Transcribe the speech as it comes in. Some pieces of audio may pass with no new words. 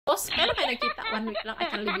Tapos, kailan kayo nagkita? 1 week lang, I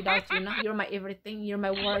can't live without you na. You're my everything. You're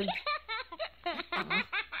my world.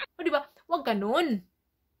 O, diba? Wag ganun.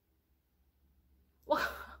 Wag.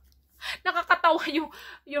 Nakakatawa yung,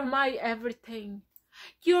 you're my everything.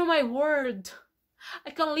 You're my world.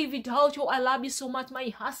 I can't live without you. I love you so much.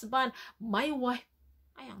 My husband, my wife.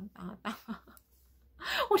 Ay, ang tanga-tanga.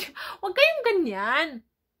 Wag kayong ganyan.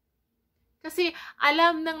 Kasi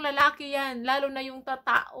alam ng lalaki yan, lalo na yung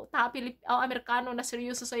Amerikano na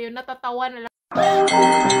seryoso sa'yo, natatawa na lang.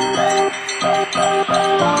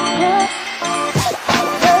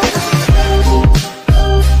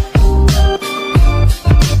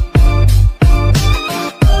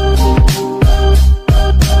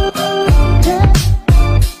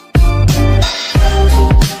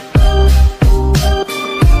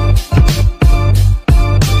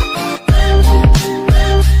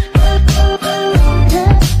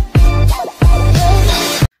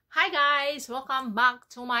 Welcome back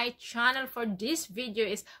to my channel. For this video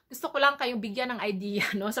is gusto ko lang kayong bigyan ng idea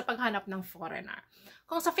no sa paghanap ng foreigner.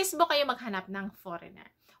 Kung sa Facebook kayo maghanap ng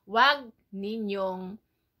foreigner, wag ninyong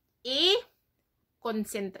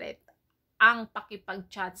i-concentrate ang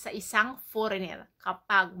pakipag-chat sa isang foreigner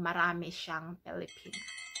kapag marami siyang Pilipina.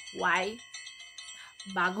 Why?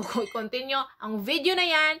 Bago ko i-continue ang video na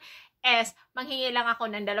yan is manghingi lang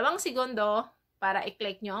ako ng 2 segundo para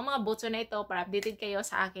i-click nyo ang mga button na ito para updated kayo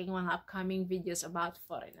sa aking mga upcoming videos about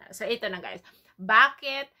foreigner. So, ito na guys.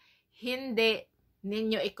 Bakit hindi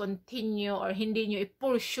ninyo i-continue or hindi nyo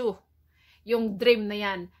i-pursue yung dream na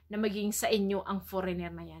yan na maging sa inyo ang foreigner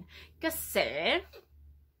na yan? Kasi,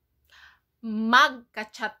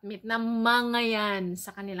 magka-chatmate na mga yan sa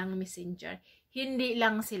kanilang messenger. Hindi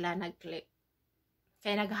lang sila nag-click.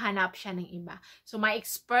 Kaya naghanap siya ng iba. So, may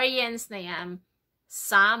experience na yan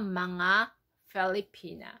sa mga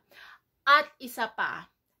Filipina. At isa pa,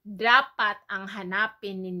 dapat ang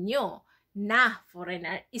hanapin ninyo na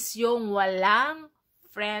foreigner is yung walang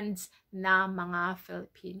friends na mga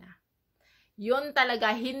Filipina. Yun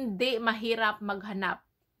talaga, hindi mahirap maghanap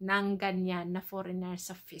ng ganyan na foreigner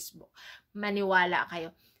sa Facebook. Maniwala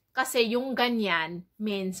kayo. Kasi yung ganyan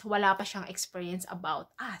means wala pa siyang experience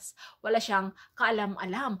about us. Wala siyang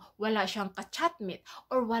kaalam-alam, wala siyang ka-chatmate,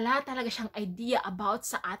 or wala talaga siyang idea about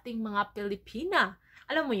sa ating mga Pilipina.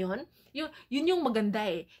 Alam mo yun? Yun yung maganda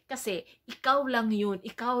eh. Kasi ikaw lang yun.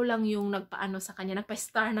 Ikaw lang yung nagpaano sa kanya,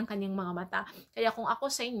 nagpa-star ng kanyang mga mata. Kaya kung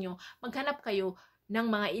ako sa inyo, maghanap kayo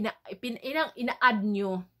ng mga ina-add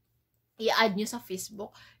nyo, i-add nyo sa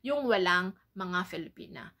Facebook yung walang mga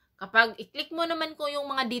Filipina. Kapag i-click mo naman ko yung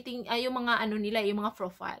mga dating, yung mga ano nila, yung mga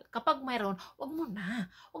profile. Kapag mayroon, wag mo na.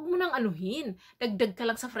 Wag mo nang anuhin. Dagdag ka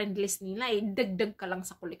lang sa friend list nila, dagdag ka lang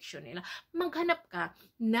sa collection nila. Maghanap ka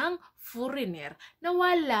ng foreigner na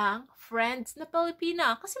walang friends na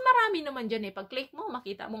Pilipina. Kasi marami naman dyan eh. Pag-click mo,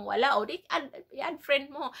 makita mong wala. O i-add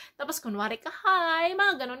friend mo. Tapos kunwari ka, hi,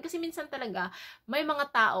 mga ganun. Kasi minsan talaga, may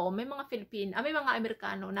mga tao, may mga Filipina, may mga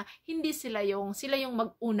Amerikano na hindi sila yung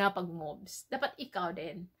mag-una pag-moves. Dapat ikaw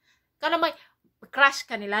din. Kaya may crush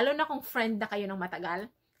ka nila, lalo na kung friend na kayo ng matagal,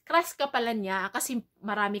 crush ka pala niya kasi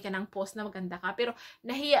marami ka ng post na maganda ka, pero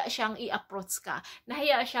nahiya siyang i-approach ka,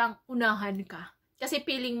 nahiya siyang unahan ka. Kasi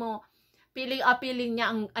feeling niya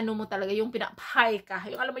ang ano mo talaga, yung pinap-high ka,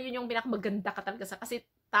 yung alam mo yun yung pinakamaganda ka talaga sa, kasi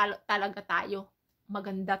talaga tayo.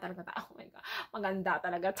 Maganda talaga tayo. Oh my God. Maganda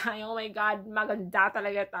talaga tayo. Oh my God. Maganda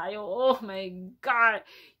talaga tayo. Oh my God.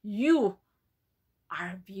 You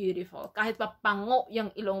are beautiful. Kahit pa pango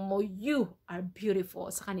yung ilong mo, you are beautiful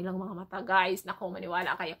sa kanilang mga mata. Guys, naku,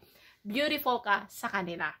 maniwala kayo. Beautiful ka sa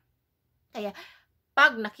kanila. Kaya,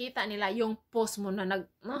 pag nakita nila yung post mo na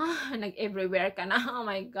nag-everywhere ka na, oh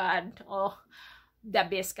my God, oh, the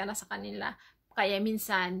best ka na sa kanila. Kaya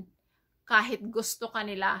minsan, kahit gusto ka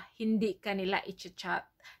nila, hindi ka nila i-chat.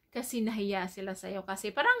 Kasi nahiya sila sa'yo.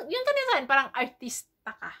 Kasi parang, yun kanina, parang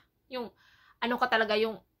artista ka. Yung, ano ka talaga,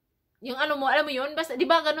 yung ano mo, alam mo yun, basta, di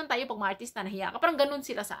ba ganun tayo pag mga artista nahiya ka, parang ganun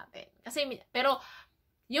sila sa atin. Kasi, pero,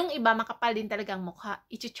 yung iba, makapal din talagang mukha,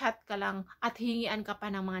 i-chat ka lang, at hingian ka pa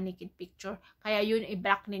ng mga naked picture, kaya yun,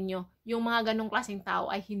 i-block ninyo. Yung mga ganung klaseng tao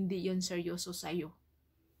ay hindi yun seryoso sa'yo.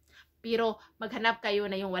 Pero, maghanap kayo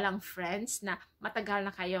na yung walang friends, na matagal na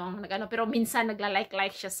kayong, pero minsan nagla-like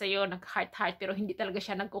siya sa'yo, nag-heart, pero hindi talaga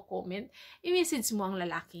siya nagko-comment, i-message mo ang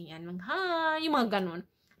lalaking yan, hi, yung mga ganun.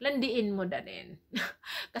 Landiin mo na rin.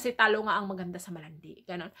 Kasi talo nga ang maganda sa malandi.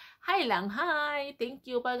 Ganon. Hi lang, hi, thank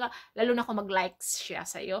you. Lalo na kung mag-likes siya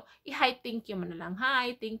sa'yo, i-hi, thank you mo na lang.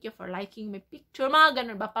 Hi, thank you for liking my picture. Mga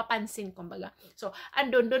ganon ba, papansin kumbaga. So,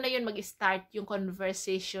 doon na yun mag-start yung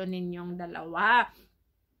conversation ninyong dalawa.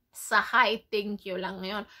 sa hi, thank you lang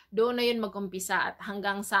ngayon. Doon na yun mag-umpisa at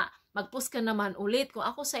hanggang sa mag-post ka naman ulit. Kung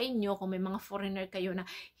ako sa inyo, kung may mga foreigner kayo na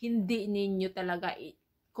hindi ninyo talaga,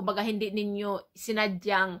 kumbaga hindi ninyo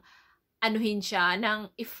sinadyang anuhin siya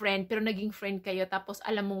ng i-friend, pero naging friend kayo, tapos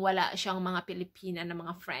alam mong wala siyang mga Pilipina na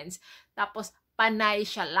mga friends, tapos panay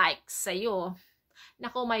siya like sa'yo.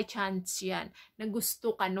 Nako, may chance yan na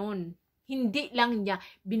gusto ka nun. Hindi lang niya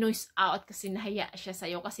binoise out kasi nahiya siya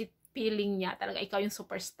sa'yo, kasi feeling niya talaga ikaw yung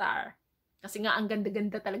superstar. Kasi nga ang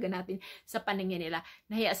ganda-ganda talaga natin sa paningin nila.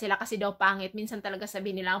 Nahiya sila kasi daw pangit. Minsan talaga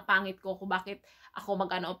sabihin nila ang pangit ko kung bakit ako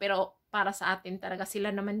magano. Pero para sa atin talaga sila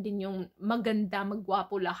naman din yung maganda,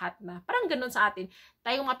 magwapo lahat na. Parang ganun sa atin.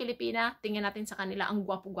 Tayong mga Pilipina, tingin natin sa kanila ang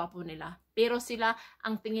gwapo-gwapo nila. Pero sila,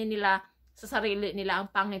 ang tingin nila sa sarili nila, ang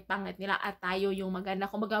pangit-pangit nila, at tayo yung maganda.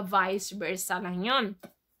 Kumbaga vice versa lang yun.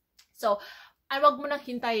 So, wag mo nang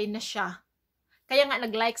hintayin na siya. Kaya nga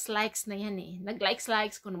nag-likes na yan eh. Nag-likes,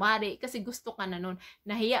 kunwari, kasi gusto ka na nun.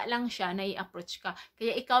 Nahiya lang siya, nai-approach ka.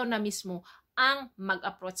 Kaya ikaw na mismo ang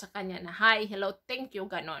mag-approach sa kanya na, hi, hello, thank you,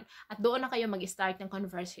 ganon. At doon na kayo mag-start ng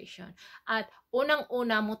conversation. At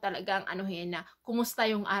unang-una mo talagang anuhin na, kumusta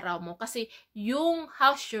yung araw mo? Kasi yung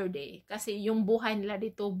how's your day? Kasi yung buhay nila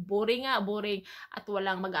dito, boring at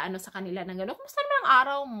walang mag-aano sa kanila ng ganon. Kumusta naman ang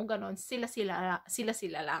araw mo? Ganon.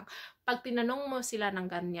 Sila lang. Pag tinanong mo sila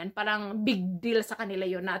ng ganyan, parang big deal sa kanila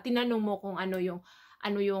yon na tinanong mo kung ano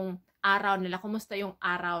yung araw nila, kumusta yung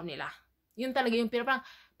araw nila. Yun talaga yung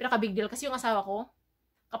pinaka-big deal. Kasi yung asawa ko,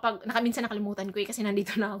 kapag minsan nakalimutan ko kasi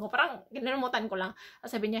nandito na ako, parang kinalimutan ko lang.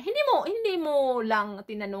 Sabi niya, hindi mo lang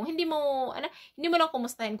tinanong, hindi mo lang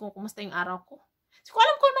kumustahin kung kumusta yung araw ko. So,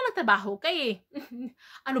 alam ko naman nagtrabaho ka eh.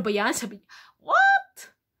 Ano ba yan? Sabi niya,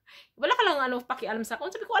 what? Wala ka lang pakialam sa akin.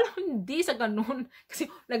 Sabi ko, alam, hindi sa ganun. Kasi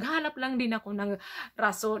naghanap lang din ako ng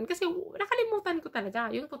rason. Kasi nakalimutan ko talaga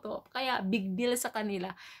yung totoo. Kaya big deal sa kanila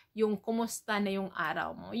yung kumusta na yung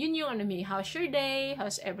araw mo. Yun yung how's your day?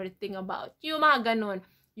 How's everything about you? Mga ganun.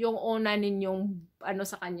 Yung una ninyong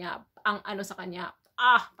sa kanya,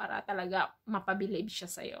 para talaga mapabilib siya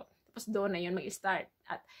sa'yo. Tapos doon na yun mag-start.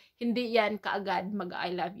 At hindi yan kaagad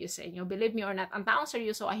mag-I love you sa inyo. Believe me or not, ang taong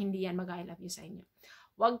seryoso ay hindi yan mag-I love you sa inyo.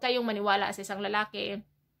 Huwag kayong maniwala sa isang lalaki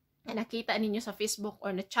na nakita ninyo sa Facebook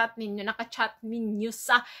or naka-chat ninyo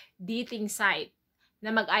sa dating site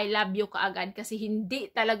na mag-I love you kaagad, kasi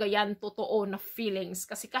hindi talaga yan totoo na feelings.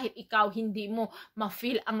 Kasi kahit ikaw, hindi mo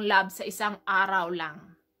ma-feel ang love sa isang araw lang.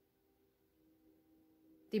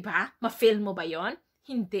 Diba? Ma-feel mo ba yon?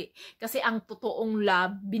 Hindi. Kasi ang totoong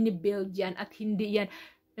love, binibuild yan at hindi yan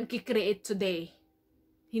nagkikreate today.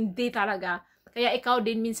 Hindi talaga. Kaya ikaw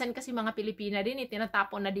din, minsan kasi mga Pilipina din,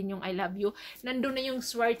 tinatapon na din yung I love you. Nandun na yung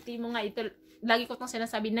swerte mo nga. Ito, lagi ko itong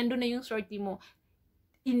sinasabi, nandun na yung swerte mo.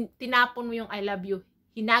 Tinapon mo yung I love you.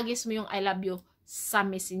 Hinagis mo yung I love you sa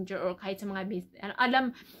messenger or kahit sa mga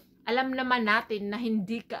alam naman natin na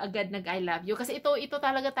hindi ka agad nag-I love you. Kasi ito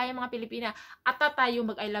talaga tayo mga Pilipina. Ata tayo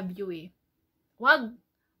mag-I love you eh. Wag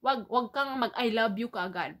kang mag-I love you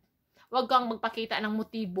kaagad. Wag kang magpakita ng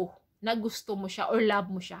motibo na gusto mo siya or love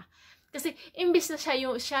mo siya. Kasi imbis na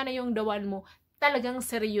siya na yung dawan mo, talagang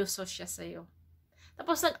seryoso siya sa'yo.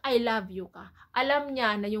 Tapos nag-I love you ka. Alam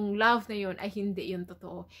niya na yung love na yun ay hindi yun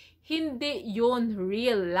totoo. Hindi yun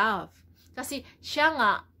real love. Kasi siya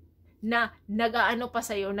nga na nag-aano pa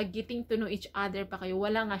sa'yo, nag-getting to know each other pa kayo,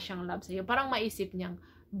 wala nga siyang love sa'yo. Parang maisip niyang,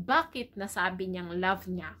 bakit nasabi niyang love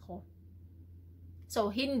niya ako?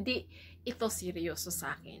 So, hindi ito seryoso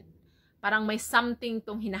sa akin. Parang may something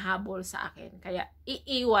tong hinahabol sa akin. Kaya,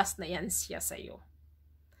 iiwas na yan siya sa'yo.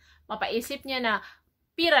 Mapaisip niya na,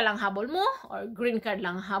 pira lang habol mo, or green card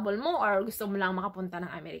lang habol mo, or gusto mo lang makapunta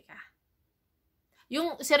ng Amerika.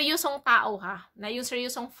 Yung seryosong tao na yung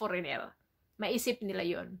seryosong foreigner, maisip nila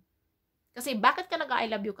yon. Kasi, bakit ka nag-I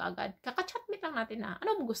love you kaagad? Kaka-chatmate lang natin na,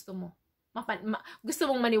 ano mo gusto mo? Gusto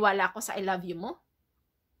mong maniwala ako sa I love you mo?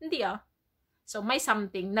 Hindi So, may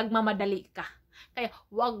something, nagmamadali ka. Kaya,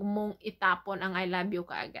 wag mong itapon ang I love you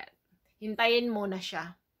kaagad. Hintayin mo na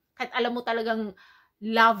siya. Kahit alam mo talagang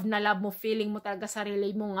love na love mo, feeling mo talaga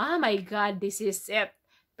sarili mo, my God, this is it.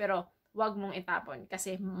 Pero, wag mong itapon.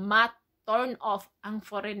 Kasi, turn off ang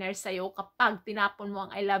foreigner sa'yo kapag tinapon mo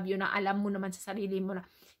ang I love you na alam mo naman sa sarili mo na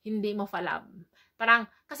hindi mo fa-love.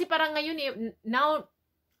 Kasi parang ngayon now,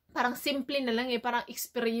 parang simple na lang parang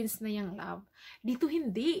experience na yung love. Dito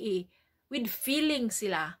hindi with feeling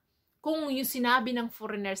sila. Kung yung sinabi ng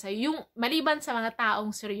foreigner sa'yo, yung maliban sa mga taong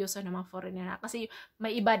seryoso na mga foreigner kasi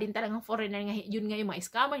may iba din talagang foreigner, yun nga yung mga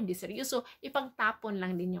scammer, hindi seryoso, ipangtapon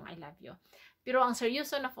lang din yung I love you. Pero ang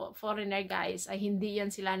seryoso na foreigner guys, ay hindi yan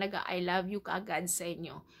sila nag-I love you kaagad sa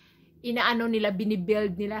inyo. inaano nila,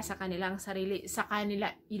 binibuild nila sa kanilang sarili, sa kanila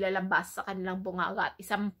ilalabas, sa kanilang bungaga at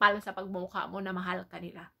isampal sa pagmumukha mo na mahal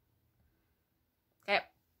kanila. Kaya,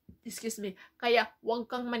 excuse me, kaya huwag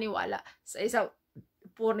kang maniwala sa isang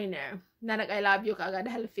foreigner na nag-I love you ka agad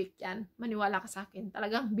dahil fake yan. Maniwala ka sa akin.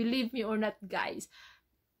 Talagang believe me or not guys,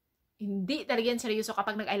 hindi talaga yan seryoso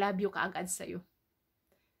kapag nag-I love you ka agad sa'yo.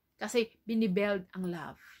 Kasi binibuild ang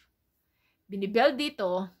love. Binibuild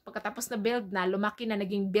dito, pagkatapos na build na, lumaki na,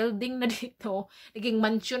 naging building na dito, naging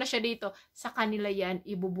mansion na siya dito, sa kanila yan,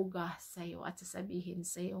 ibubuga sa'yo at sasabihin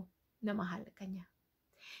sa'yo na mahal ka niya.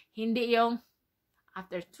 Hindi yung,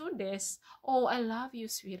 after 2 days, oh, I love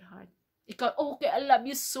you, sweetheart. Ikaw, okay, I love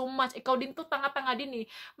you so much. Ikaw din to, tanga-tanga din eh.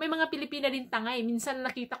 May mga Pilipina din tanga eh. Minsan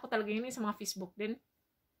nakita ko talaga yun sa mga Facebook din.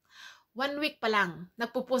 1 week pa lang,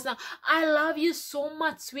 nagpo-post ng, I love you so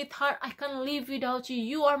much, sweetheart. I can't live without you.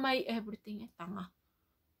 You are my everything. Eh, tanga.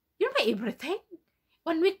 You're my everything?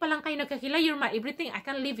 1 week pa lang kayo nagkakila, you're my everything. I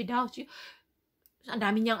can't live without you. Ang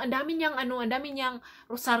dami niyang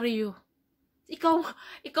rosaryo.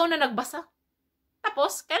 Ikaw na nagbasa.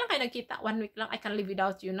 Tapos, kailan kayo nagkita? 1 week lang, I can't live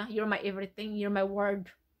without you na. You're my everything. You're my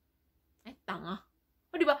word. Ay, tanga.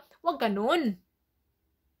 O, diba? Huwag ganun.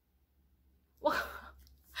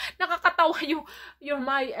 Nakakatawa yung, you're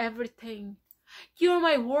my everything. You're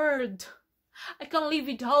my word. I can't live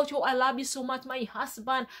without you. I love you so much. My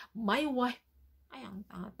husband, my wife. Ay, ang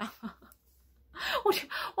tanga-tanga.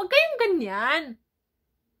 Huwag kayong ganyan.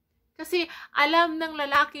 Kasi alam ng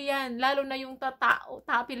lalaki yan, lalo na yung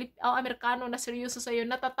Amerikano na seryoso sa'yo,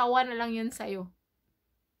 natatawa na lang yan sa'yo.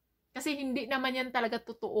 Kasi hindi naman yan talaga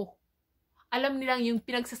totoo. Alam nilang yung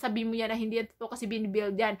pinagsasabi mo yan na hindi yan totoo kasi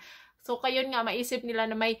binibuild yan. So, kayo nga, maisip nila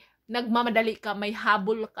na may nagmamadali ka, may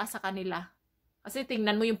habol ka sa kanila. Kasi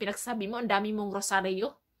tingnan mo yung pinagsasabi mo, ang dami mong rosaryo.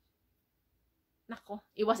 Nako,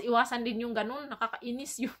 iwas-iwasan din yung ganun,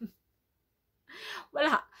 nakakainis yun.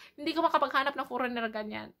 Wala, hindi ka makapaghanap ng foreigner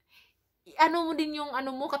ganyan. Ano mo din yung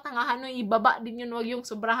katangahan, ibaba din yun, wag yung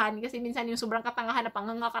sobrahan. Kasi minsan yung sobrang katangahan na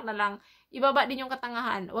panganga ka na lang, ibaba din yung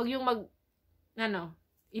katangahan. Wag yung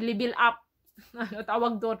i-level up.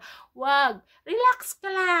 Tawag doon. Wag. Relax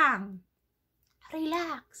ka lang.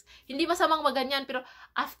 Relax. Hindi masamang maganyan, pero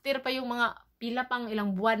after pa yung mga pila pang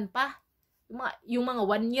ilang buwan pa, yung mga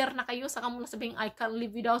 1 year na kayo, saka mo nasabing, I can't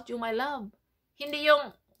live without you, my love. Hindi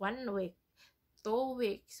yung 1 week, 2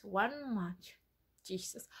 weeks, 1 month.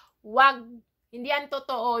 Jesus. Wag. Hindi yan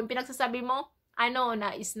totoo. Yung pinagsasabi mo,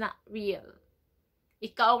 na is not real.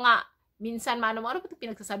 Ikaw nga, minsan, ano ba ito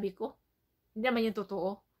pinagsasabi ko? Hindi naman yung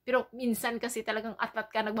totoo. Pero minsan kasi talagang atlat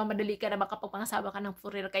ka, nagmamadali ka na makapagpangasawa ka ng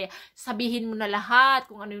foreigner. Kaya sabihin mo na lahat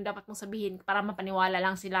kung ano yung dapat mong sabihin para mapaniwala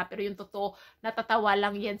lang sila. Pero yung totoo, natatawa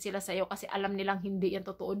lang yan sila sa'yo kasi alam nilang hindi yan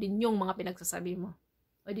totoo din yung mga pinagsasabi mo.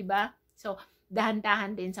 O diba? So,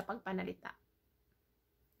 dahan-dahan din sa pagpanalita.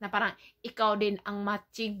 Na parang ikaw din ang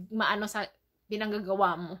sa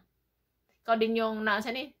pinanggagawa mo. Ikaw din yung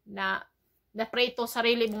na preto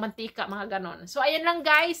sarili mong mantika, mga ganon. So, ayan lang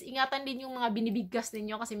guys, ingatan din yung mga binibigkas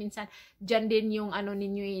ninyo kasi minsan dyan din yung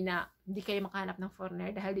ninyo na hindi kayo makahanap ng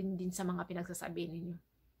foreigner dahil din sa mga pinagsasabi ninyo.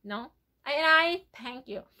 No? Ayan,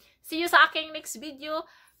 thank you. See you sa aking next video.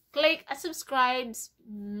 Click and subscribe.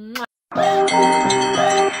 Mwah!